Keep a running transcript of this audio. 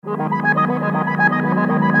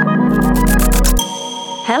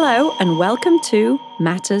Hello and welcome to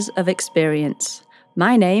Matters of Experience.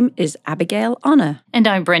 My name is Abigail Honor. And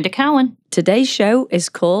I'm Brenda Cowan. Today's show is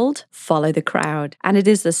called Follow the Crowd, and it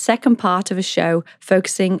is the second part of a show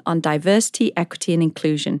focusing on diversity, equity, and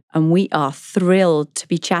inclusion. And we are thrilled to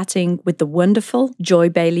be chatting with the wonderful Joy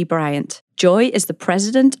Bailey-Bryant. Joy is the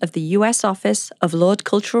president of the U.S. Office of Lord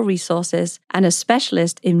Cultural Resources and a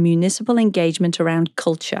specialist in municipal engagement around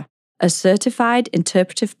culture. A certified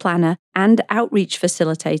interpretive planner and outreach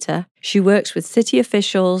facilitator, she works with city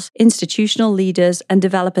officials, institutional leaders, and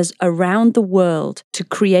developers around the world to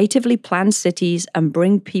creatively plan cities and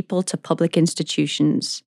bring people to public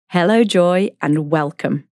institutions. Hello, Joy, and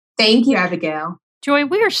welcome. Thank you, Abigail. Joy,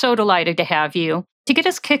 we are so delighted to have you. To get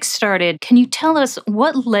us kick-started, can you tell us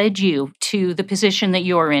what led you to the position that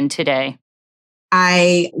you're in today?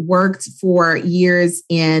 I worked for years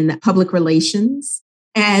in public relations.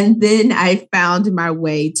 And then I found my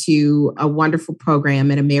way to a wonderful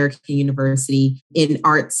program at American University in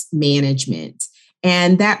arts management.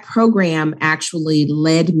 And that program actually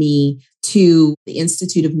led me to the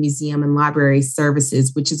Institute of Museum and Library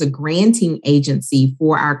Services, which is a granting agency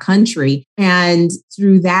for our country. And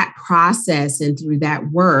through that process and through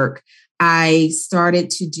that work, I started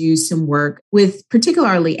to do some work with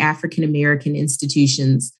particularly African American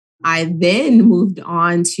institutions. I then moved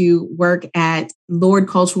on to work at Lord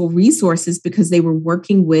Cultural Resources because they were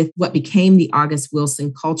working with what became the August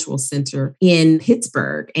Wilson Cultural Center in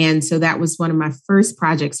Pittsburgh. And so that was one of my first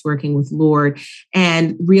projects working with Lord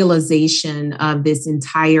and realization of this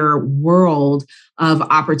entire world of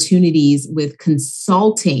opportunities with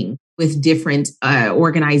consulting with different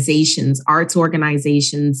organizations, arts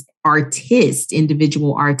organizations, artists,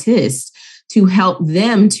 individual artists, to help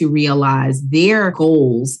them to realize their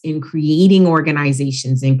goals in creating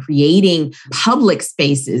organizations and creating public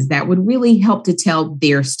spaces that would really help to tell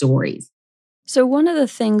their stories. So one of the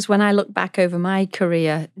things when I look back over my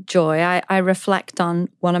career, Joy, I reflect on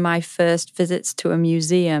one of my first visits to a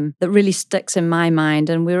museum that really sticks in my mind.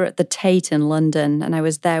 And we were at the Tate in London, and I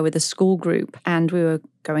was there with a school group, and we were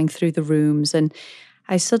going through the rooms, and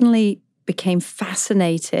I suddenly became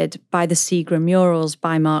fascinated by the Seagram murals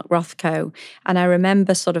by Mark Rothko. And I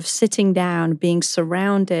remember sort of sitting down, being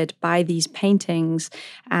surrounded by these paintings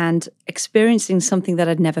and experiencing something that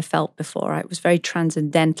I'd never felt before. It was very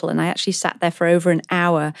transcendental. And I actually sat there for over an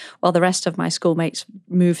hour while the rest of my schoolmates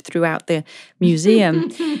moved throughout the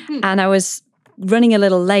museum. And I was running a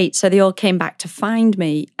little late, so they all came back to find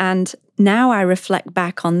me. And now I reflect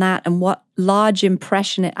back on that and what large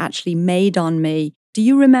impression it actually made on me. Do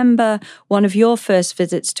you remember one of your first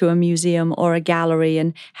visits to a museum or a gallery,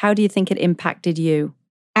 and how do you think it impacted you?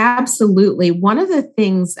 Absolutely. One of the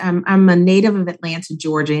things, I'm a native of Atlanta,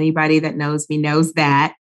 Georgia. Anybody that knows me knows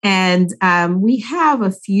that. And we have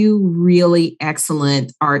a few really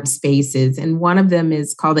excellent art spaces. And one of them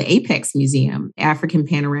is called the Apex Museum, African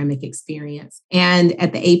Panoramic Experience. And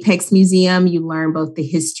at the Apex Museum, you learn both the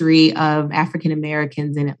history of African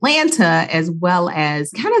Americans in Atlanta, as well as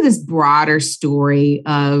kind of this broader story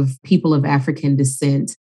of people of African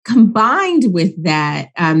descent. Combined with that,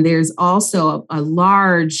 there's also a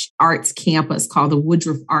large arts campus called the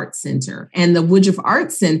Woodruff Art Center. And the Woodruff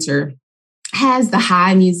Art Center has the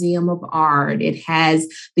High Museum of Art. It has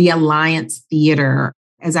the Alliance Theater.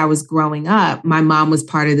 As I was growing up, my mom was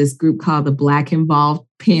part of this group called the Black Involved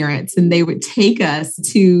Parents, and they would take us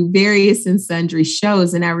to various and sundry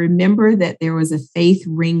shows. And I remember that there was a Faith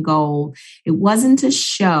Ringgold. It wasn't a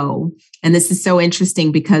show. And this is so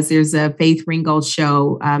interesting because there's a Faith Ringgold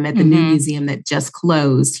show at the new museum that just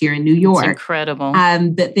closed here in New York. It's incredible.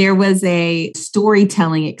 That there was a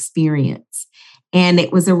storytelling experience. And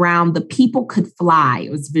it was around The People Could Fly.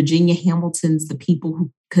 It was Virginia Hamilton's The People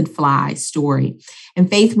Who Could Fly story. And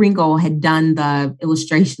Faith Ringgold had done the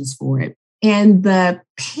illustrations for it. And the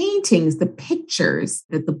paintings, the pictures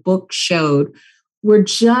that the book showed were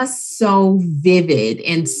just so vivid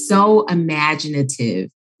and so imaginative.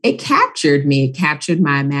 It captured me. It captured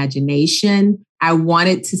my imagination. I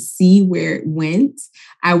wanted to see where it went.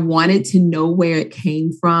 I wanted to know where it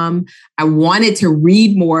came from. I wanted to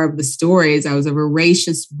read more of the stories. I was a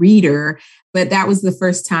voracious reader, but that was the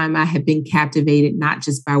first time I had been captivated, not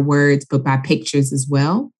just by words, but by pictures as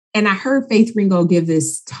well. And I heard Faith Ringgold give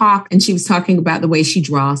this talk, and she was talking about the way she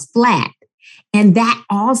draws flat. And that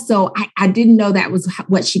also, I didn't know that was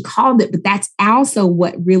what she called it, but that's also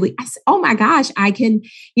what really, I said, oh my gosh, I can,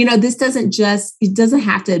 this it doesn't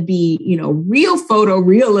have to be, real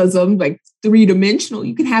photorealism, like 3-dimensional.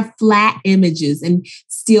 You can have flat images and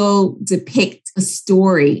still depict a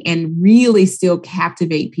story and really still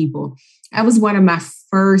captivate people. That was one of my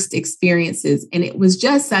first experiences. And it was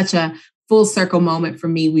just such a full circle moment for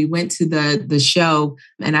me. We went to the show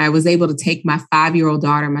and I was able to take my 5-year-old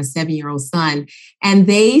daughter, my 7-year-old son, and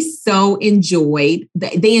they so enjoyed,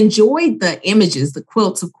 they enjoyed the images, the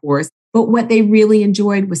quilts, of course, but what they really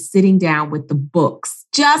enjoyed was sitting down with the books,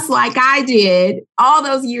 just like I did all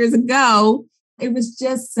those years ago. It was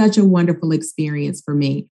just such a wonderful experience for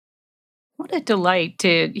me. What a delight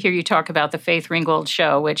to hear you talk about the Faith Ringgold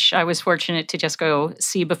show, which I was fortunate to just go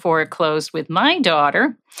see before it closed with my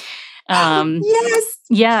daughter. Yes.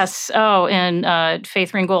 Yes. Oh, and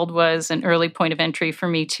Faith Ringgold was an early point of entry for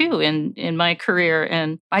me too in my career.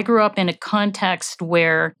 And I grew up in a context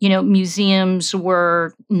where, museums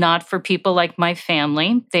were not for people like my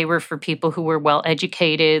family. They were for people who were well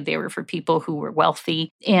educated. They were for people who were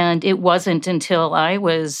wealthy. And it wasn't until I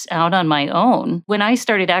was out on my own when I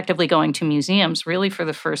started actively going to museums, really for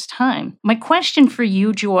the first time. My question for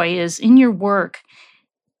you, Joy, is in your work,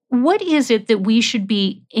 what is it that we should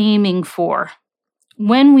be aiming for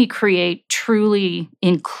when we create truly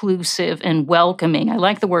inclusive and welcoming? I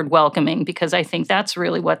like the word welcoming because I think that's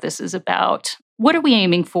really what this is about. What are we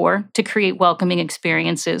aiming for to create welcoming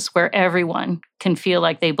experiences where everyone can feel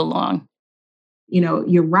like they belong?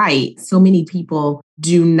 You're right. So many people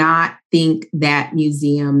do not think that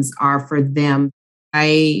museums are for them.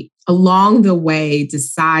 I, along the way,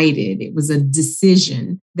 decided it was a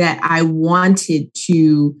decision that I wanted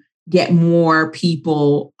to get more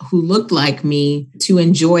people who looked like me to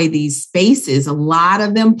enjoy these spaces, a lot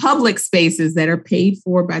of them public spaces that are paid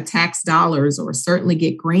for by tax dollars or certainly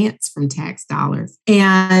get grants from tax dollars.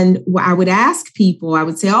 And I would ask people, I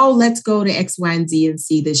would say, oh, let's go to X, Y, and Z and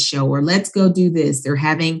see this show, or let's go do this. They're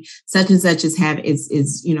having such and such is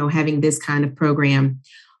having this kind of program.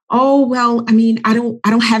 Oh, well, I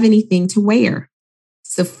don't have anything to wear.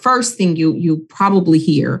 It's the first thing you probably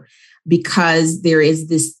hear, because there is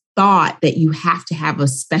this thought that you have to have a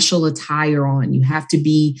special attire on. You have to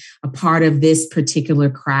be a part of this particular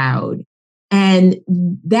crowd. And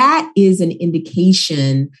that is an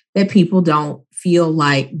indication that people don't feel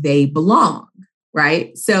like they belong,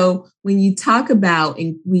 right? So when you talk about,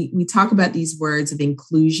 and we talk about these words of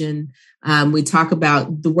inclusion, we talk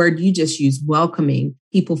about the word you just used, welcoming,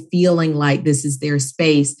 people feeling like this is their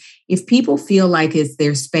space. If people feel like it's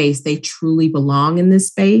their space, they truly belong in this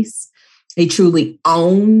space. They truly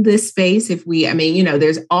own this space.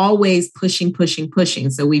 There's always pushing.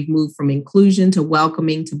 So we've moved from inclusion to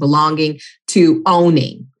welcoming to belonging to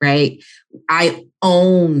owning, right? I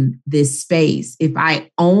own this space. If I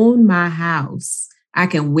own my house, I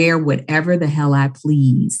can wear whatever the hell I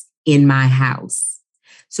please in my house.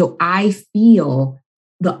 So I feel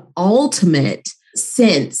the ultimate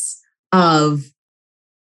sense of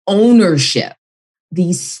ownership.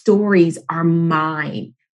 These stories are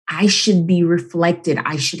mine. I should be reflected.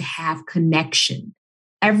 I should have connection.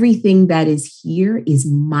 Everything that is here is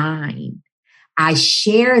mine. I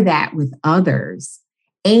share that with others,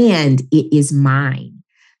 and it is mine.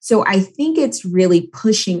 So I think it's really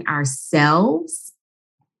pushing ourselves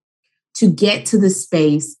to get to the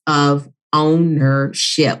space of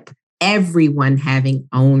ownership, everyone having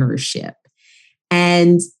ownership.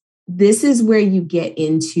 And this is where you get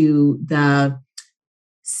into the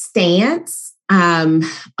stance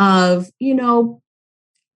of,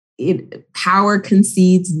 power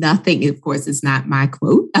concedes nothing. Of course, it's not my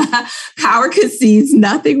quote. Power concedes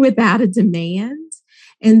nothing without a demand.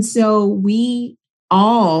 And so we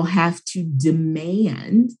all have to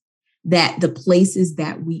demand that the places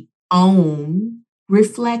that we own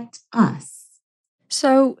reflect us.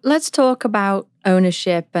 So let's talk about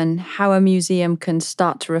ownership and how a museum can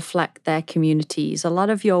start to reflect their communities. A lot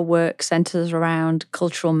of your work centers around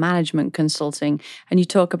cultural management consulting, and you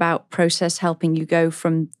talk about process helping you go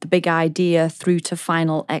from the big idea through to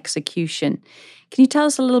final execution. Can you tell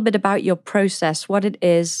us a little bit about your process, what it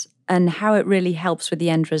is, and how it really helps with the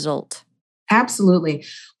end result? Absolutely.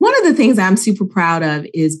 One of the things I'm super proud of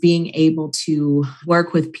is being able to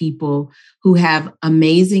work with people who have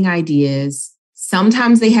amazing ideas.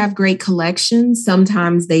 Sometimes they have great collections.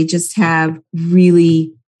 Sometimes they just have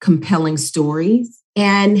really compelling stories,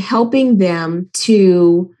 and helping them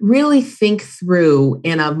to really think through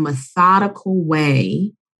in a methodical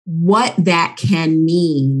way what that can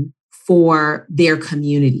mean for their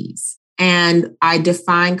communities. And I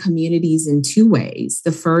define communities in two ways.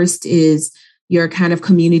 The first is your kind of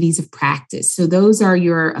communities of practice. So those are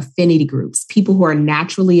your affinity groups, people who are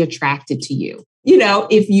naturally attracted to you.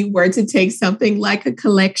 If you were to take something like a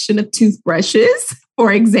collection of toothbrushes,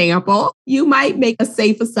 for example, you might make a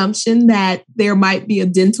safe assumption that there might be a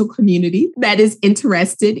dental community that is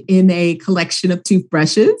interested in a collection of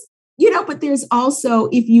toothbrushes. But there's also,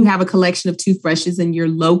 if you have a collection of toothbrushes and you're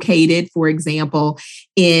located, for example,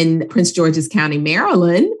 in Prince George's County,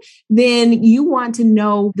 Maryland, then you want to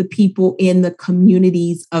know the people in the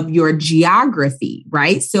communities of your geography,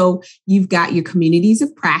 right? So you've got your communities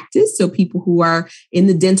of practice. So people who are in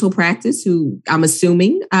the dental practice, who I'm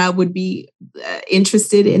assuming would be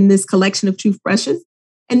interested in this collection of toothbrushes.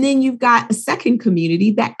 And then you've got a second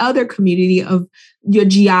community, that other community of your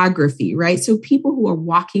geography, right? So people who are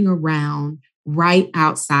walking around right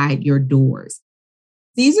outside your doors.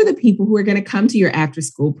 These are the people who are going to come to your after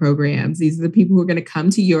school programs. These are the people who are going to come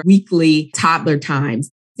to your weekly toddler times.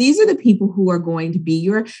 These are the people who are going to be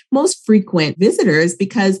your most frequent visitors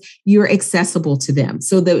because you're accessible to them.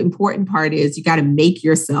 So the important part is you got to make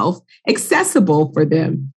yourself accessible for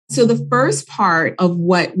them. So the first part of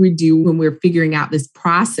what we do when we're figuring out this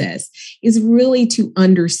process is really to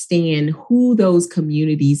understand who those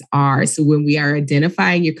communities are. So when we are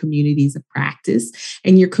identifying your communities of practice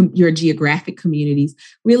and your geographic communities,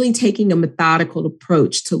 really taking a methodical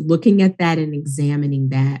approach to looking at that and examining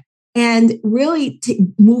that. And really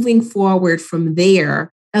moving forward from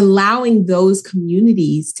there, allowing those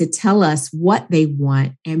communities to tell us what they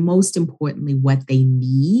want and most importantly, what they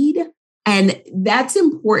need. And that's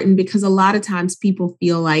important because a lot of times people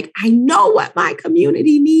feel like, I know what my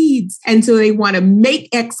community needs. And so they want to make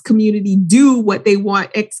X community do what they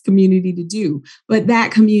want X community to do. But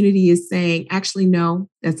that community is saying, actually, no,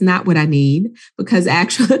 that's not what I need because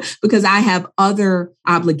I have other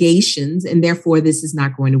obligations and therefore this is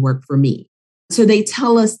not going to work for me. So they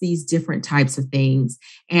tell us these different types of things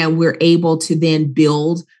and we're able to then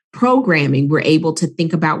build programming. We're able to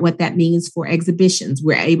think about what that means for exhibitions.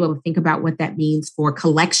 We're able to think about what that means for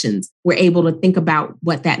collections. We're able to think about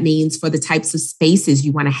what that means for the types of spaces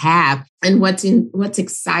you want to have. And what's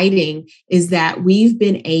exciting is that we've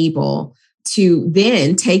been able to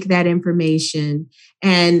then take that information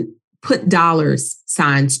and put dollars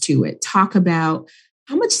signs to it. Talk about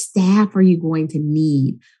how much staff are you going to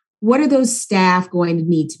need? What are those staff going to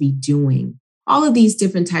need to be doing? All of these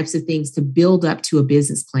different types of things to build up to a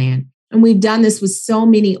business plan. And we've done this with so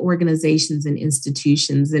many organizations and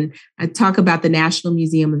institutions. And I talk about the National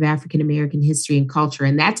Museum of African American History and Culture.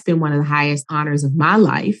 And that's been one of the highest honors of my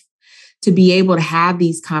life, to be able to have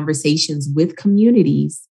these conversations with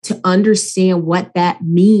communities to understand what that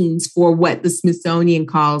means for what the Smithsonian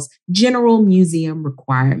calls general museum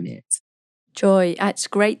requirements. Joy, it's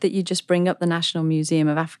great that you just bring up the National Museum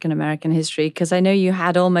of African American History, because I know you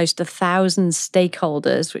had almost 1,000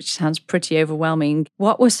 stakeholders, which sounds pretty overwhelming.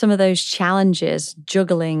 What were some of those challenges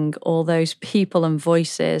juggling all those people and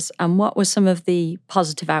voices, and what were some of the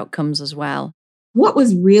positive outcomes as well? What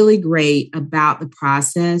was really great about the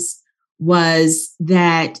process was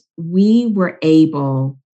that we were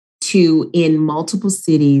able to, in multiple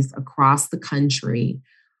cities across the country,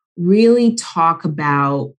 really talk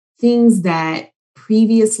about things that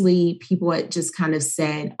previously people had just kind of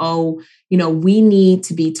said, we need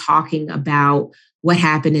to be talking about what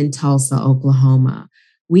happened in Tulsa, Oklahoma.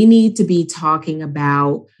 We need to be talking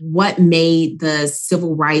about what made the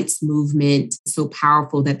civil rights movement so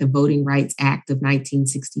powerful that the Voting Rights Act of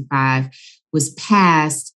 1965 was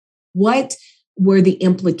passed. What were the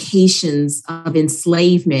implications of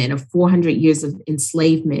enslavement, of 400 years of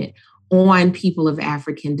enslavement on people of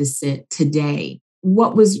African descent today?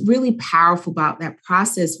 What was really powerful about that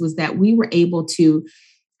process was that we were able to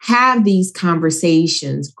have these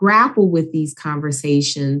conversations, grapple with these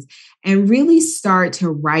conversations, and really start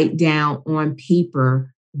to write down on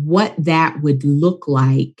paper what that would look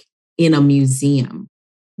like in a museum.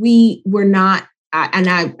 We were not,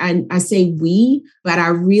 I say we, but I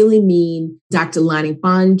really mean Dr. Lonnie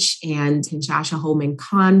Bunch and Tinshasha Holman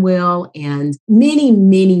Conwell and many,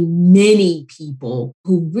 many, many people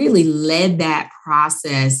who really led that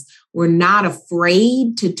process were not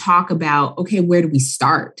afraid to talk about, okay, where do we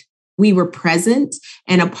start? We were present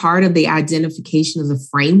and a part of the identification of the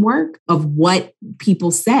framework of what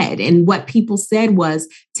people said. And what people said was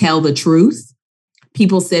tell the truth.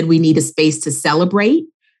 People said we need a space to celebrate.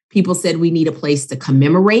 People said we need a place to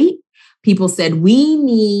commemorate. People said we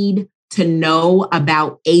need to know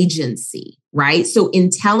about agency, right? So in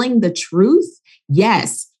telling the truth,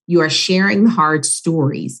 yes, you are sharing the hard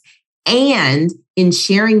stories. And in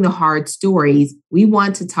sharing the hard stories, we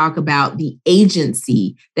want to talk about the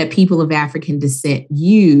agency that people of African descent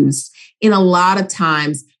used in a lot of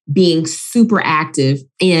times being super active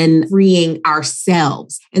in freeing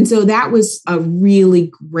ourselves. And so that was a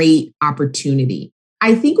really great opportunity.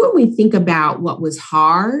 I think when we think about what was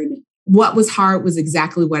hard was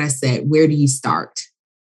exactly what I said. Where do you start?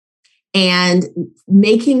 and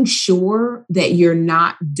making sure that you're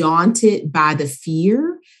not daunted by the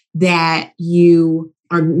fear that you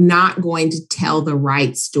are not going to tell the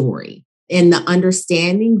right story. And the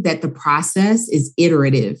understanding that the process is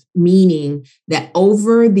iterative, meaning that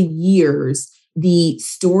over the years, the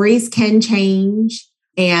stories can change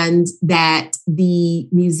and that the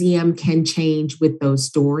museum can change with those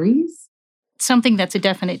stories. Something that's a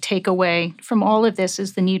definite takeaway from all of this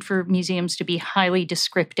is the need for museums to be highly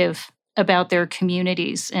descriptive about their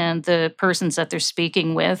communities and the persons that they're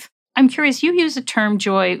speaking with. I'm curious, you use the term,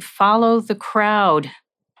 Joy, follow the crowd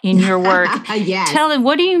in your work. Yes. Tell them,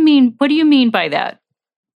 what do you mean? What do you mean by that?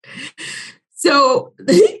 So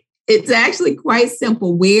it's actually quite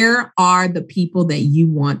simple. Where are the people that you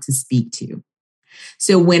want to speak to?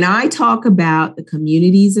 So when I talk about the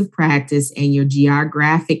communities of practice and your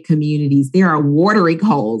geographic communities, there are watering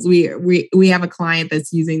holes. We have a client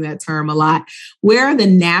that's using that term a lot. Where are the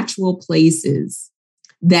natural places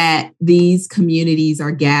that these communities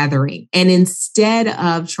are gathering? And instead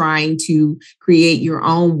of trying to create your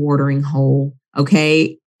own watering hole,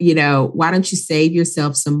 okay, why don't you save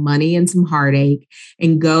yourself some money and some heartache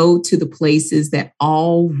and go to the places that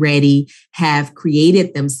already have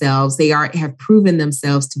created themselves? They have proven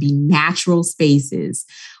themselves to be natural spaces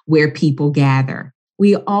where people gather.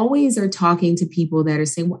 We always are talking to people that are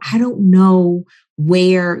saying, well, I don't know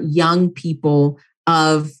where young people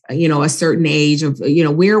of, a certain age of,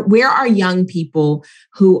 where are young people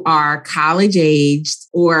who are college aged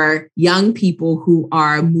or young people who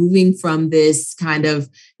are moving from this kind of,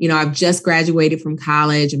 I've just graduated from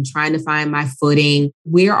college. I'm trying to find my footing.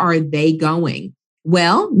 Where are they going?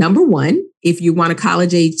 Well, number one, if you want a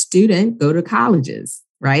college age student, go to colleges,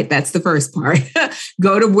 right? That's the first part.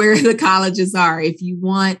 Go to where the colleges are. If you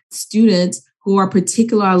want students who are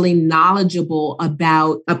particularly knowledgeable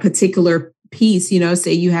about a particular piece,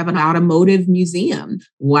 say you have an automotive museum.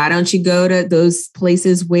 Why don't you go to those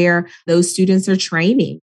places where those students are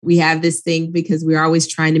training? We have this thing because we're always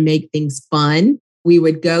trying to make things fun. We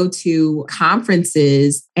would go to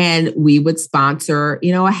conferences and we would sponsor,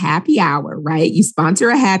 a happy hour, right? You sponsor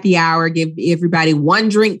a happy hour, give everybody one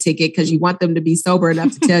drink ticket because you want them to be sober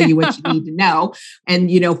enough to tell you what you need to know.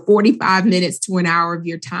 And, 45 minutes to an hour of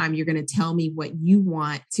your time, you're going to tell me what you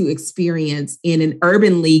want to experience in an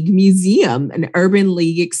Urban League museum, an Urban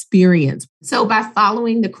League experience. So by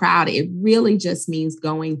following the crowd, it really just means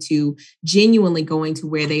genuinely going to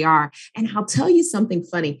where they are. And I'll tell you something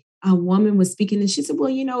funny. A woman was speaking and she said,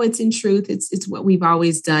 well, it's in truth, it's what we've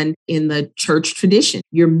always done in the church tradition.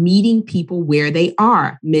 You're meeting people where they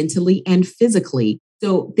are mentally and physically.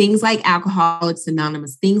 So things like Alcoholics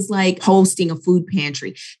Anonymous, things like hosting a food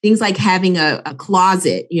pantry, things like having a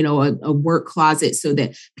closet, a work closet so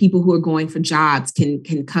that people who are going for jobs can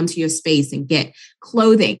come to your space and get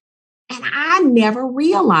clothing. And I never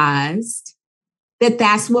realized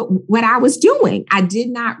that's what I was doing. I did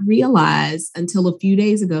not realize until a few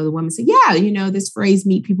days ago, the woman said, yeah, this phrase,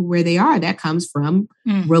 meet people where they are, that comes from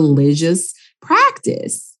religious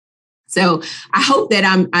practice. So I hope that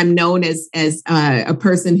I'm known as a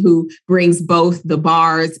person who brings both the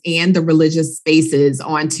bars and the religious spaces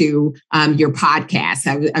onto your podcast.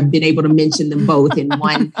 I've been able to mention them both in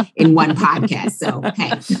one podcast. So,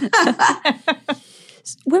 hey.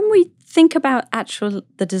 When we think about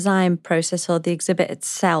the design process or the exhibit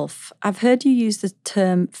itself, I've heard you use the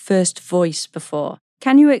term first voice before.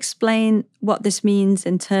 Can you explain what this means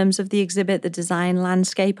in terms of the exhibit, the design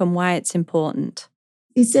landscape, and why it's important?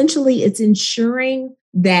 Essentially, it's ensuring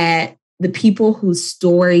that the people whose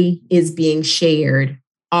story is being shared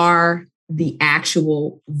are the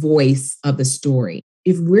actual voice of the story.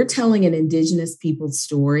 If we're telling an Indigenous people's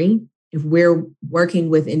story, if we're working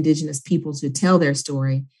with Indigenous peoples who tell their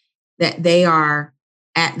story, that they are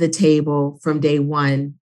at the table from day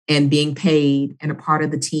one and being paid and a part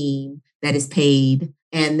of the team that is paid,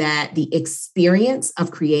 and that the experience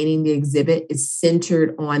of creating the exhibit is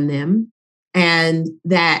centered on them, and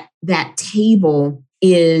that table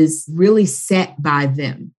is really set by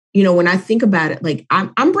them. When I think about it, like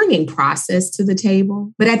I'm bringing process to the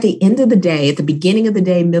table, but at the end of the day, at the beginning of the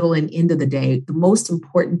day, middle and end of the day, the most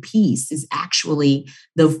important piece is actually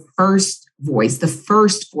the first voice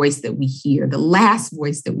that we hear. The last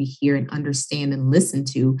voice that we hear and understand and listen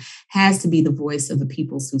to has to be the voice of the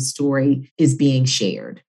peoples whose story is being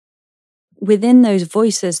shared. Within those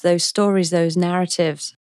voices, those stories, those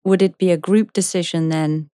narratives, would it be a group decision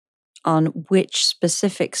then on which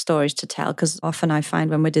specific stories to tell? Because often I find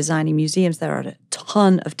when we're designing museums, there are a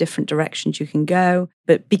ton of different directions you can go.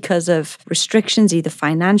 But because of restrictions, either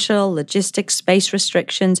financial, logistics, space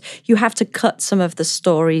restrictions, you have to cut some of the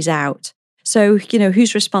stories out. So,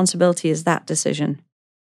 whose responsibility is that decision?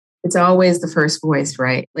 It's always the first voice,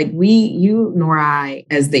 right? Like you nor I,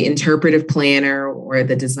 as the interpretive planner or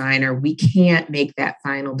the designer, we can't make that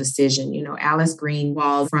final decision. Alice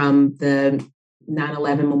Greenwald from the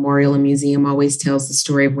 9/11 Memorial and Museum always tells the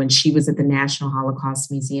story of when she was at the National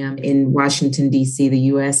Holocaust Museum in Washington, D.C., the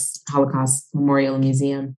U.S. Holocaust Memorial and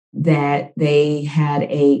Museum, that they had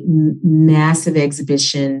a massive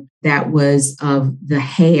exhibition that was of the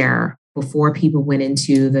hair before people went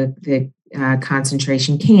into the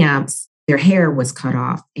concentration camps. Their hair was cut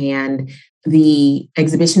off, and the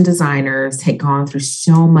exhibition designers had gone through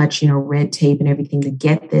so much, red tape and everything to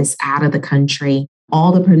get this out of the country.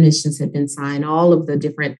 All the permissions had been signed, all of the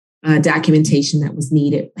different documentation that was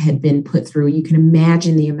needed had been put through. You can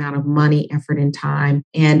imagine the amount of money, effort, and time.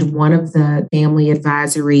 And one of the family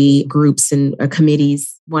advisory groups and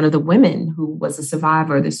committees, one of the women who was a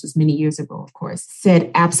survivor, this was many years ago, of course, said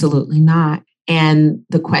absolutely not. And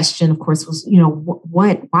the question, of course, was,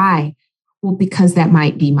 what, why? Well, because that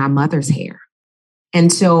might be my mother's hair.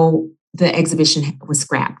 And so the exhibition was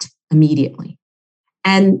scrapped immediately.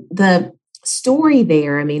 And the story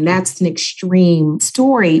there, that's an extreme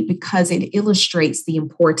story because it illustrates the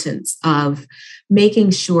importance of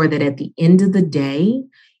making sure that at the end of the day,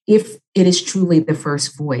 if it is truly the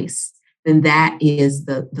first voice, then that is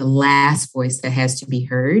the last voice that has to be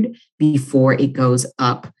heard before it goes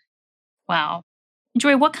up. Wow.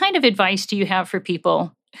 Joy, what kind of advice do you have for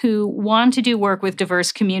people who want to do work with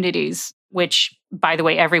diverse communities, which, by the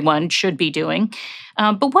way, everyone should be doing?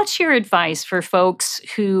 But what's your advice for folks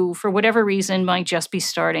who, for whatever reason, might just be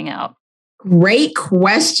starting out? Great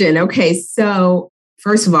question. Okay, so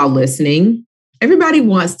first of all, listening. Everybody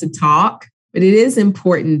wants to talk, but it is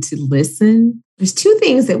important to listen. There's two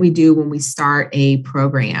things that we do when we start a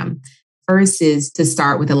program. First is to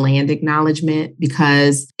start with a land acknowledgement,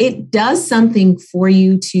 because it does something for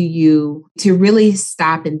you to really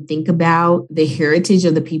stop and think about the heritage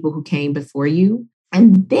of the people who came before you.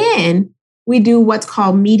 And then we do what's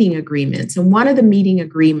called meeting agreements. And one of the meeting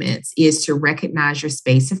agreements is to recognize your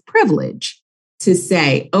space of privilege, to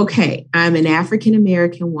say, okay, I'm an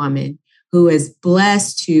African-American woman who is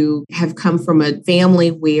blessed to have come from a family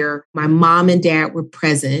where my mom and dad were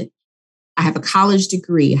present. I have a college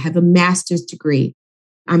degree. I have a master's degree.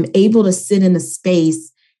 I'm able to sit in a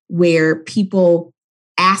space where people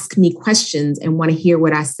ask me questions and want to hear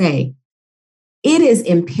what I say. It is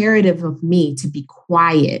imperative of me to be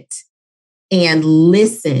quiet and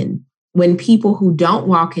listen when people who don't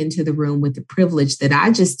walk into the room with the privilege that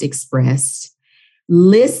I just expressed,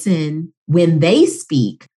 listen when they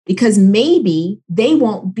speak, because maybe they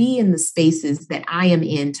won't be in the spaces that I am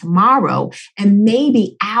in tomorrow. And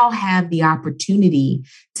maybe I'll have the opportunity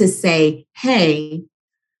to say, hey,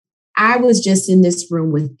 I was just in this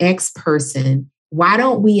room with X person. Why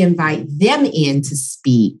don't we invite them in to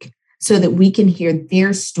speak so that we can hear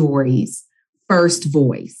their stories first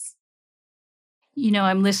voice?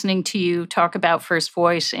 I'm listening to you talk about first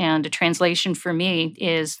voice, and a translation for me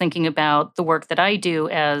is thinking about the work that I do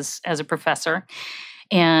as a professor.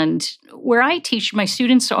 And where I teach, my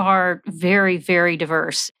students are very, very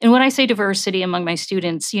diverse. And when I say diversity among my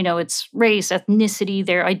students, it's race, ethnicity,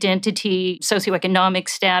 their identity, socioeconomic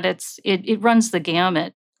status. It runs the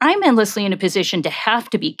gamut. I'm endlessly in a position to have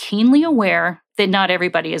to be keenly aware that not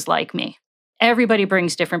everybody is like me. Everybody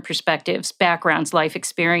brings different perspectives, backgrounds, life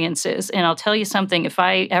experiences. And I'll tell you something, if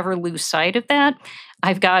I ever lose sight of that,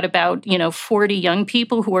 I've got about, 40 young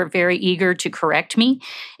people who are very eager to correct me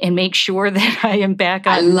and make sure that I am back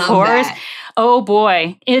on course. That. Oh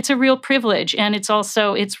boy, it's a real privilege. And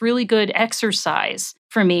it's really good exercise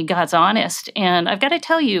for me, God's honest. And I've got to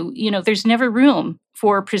tell you, there's never room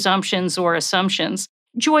for presumptions or assumptions.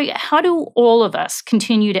 Joy, how do all of us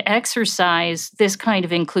continue to exercise this kind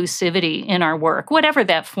of inclusivity in our work, whatever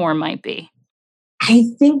that form might be? I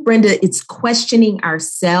think, Brenda, it's questioning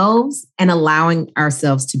ourselves and allowing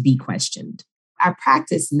ourselves to be questioned. I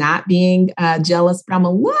practice not being jealous, but I'm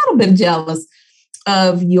a little bit jealous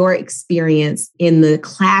of your experience in the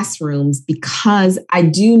classrooms, because I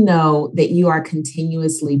do know that you are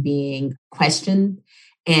continuously being questioned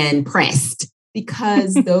and pressed,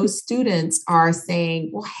 because those students are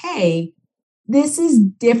saying, well, hey, this is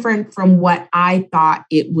different from what I thought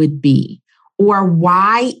it would be. Or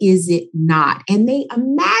why is it not? And they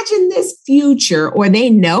imagine this future, or they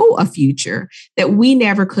know a future that we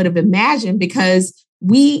never could have imagined because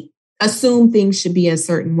we assume things should be a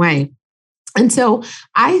certain way. And so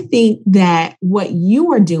I think that what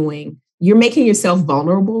you are doing you're making yourself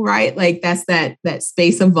vulnerable, right? Like that's that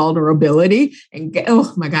space of vulnerability. And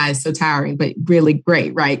oh my God, it's so tiring, but really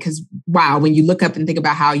great, right? Because wow, when you look up and think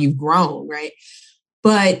about how you've grown, right?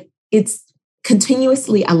 But it's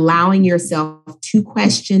continuously allowing yourself to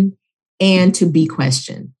question and to be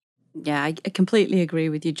questioned. Yeah, I completely agree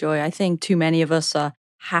with you, Joy. I think too many of us are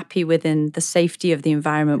happy within the safety of the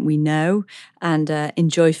environment we know and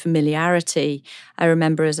enjoy familiarity. I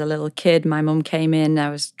remember as a little kid, my mum came in,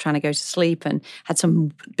 I was trying to go to sleep and had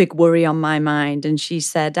some big worry on my mind. And she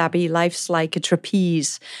said, Abby, life's like a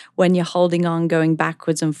trapeze. When you're holding on, going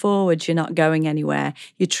backwards and forwards, you're not going anywhere.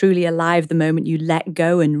 You're truly alive the moment you let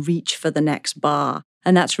go and reach for the next bar.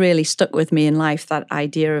 And that's really stuck with me in life, that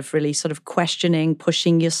idea of really sort of questioning,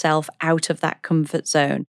 pushing yourself out of that comfort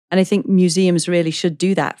zone. And I think museums really should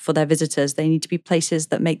do that for their visitors. They need to be places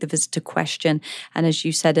that make the visitor question. And as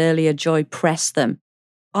you said earlier, Joy, press them.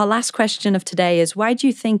 Our last question of today is, why do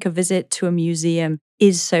you think a visit to a museum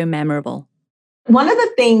is so memorable? One of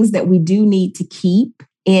the things that we do need to keep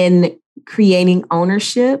in creating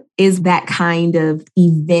ownership is that kind of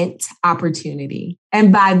event opportunity.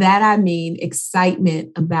 And by that, I mean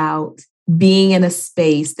excitement about being in a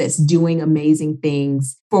space that's doing amazing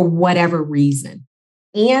things for whatever reason.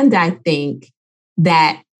 And I think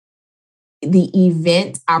that the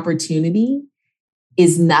event opportunity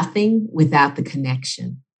is nothing without the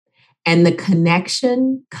connection. And the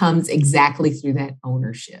connection comes exactly through that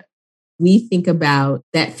ownership. We think about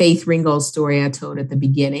that Faith Ringgold story I told at the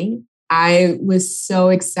beginning. I was so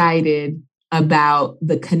excited about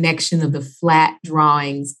the connection of the flat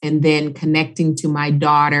drawings and then connecting to my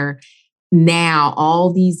daughter now,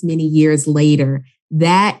 all these many years later.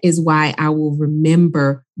 That is why I will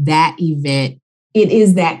remember that event. It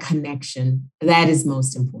is that connection that is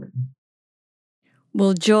most important.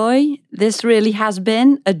 Well, Joy, this really has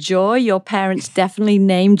been a joy. Your parents definitely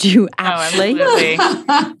named you aptly. Oh,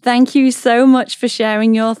 absolutely. Thank you so much for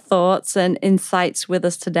sharing your thoughts and insights with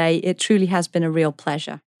us today. It truly has been a real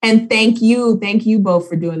pleasure. And thank you. Thank you both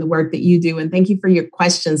for doing the work that you do. And thank you for your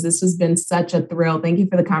questions. This has been such a thrill. Thank you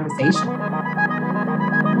for the conversation.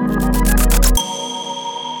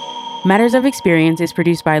 Matters of Experience is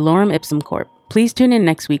produced by Lorem Ipsum Corp. Please tune in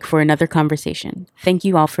next week for another conversation. Thank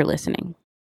you all for listening.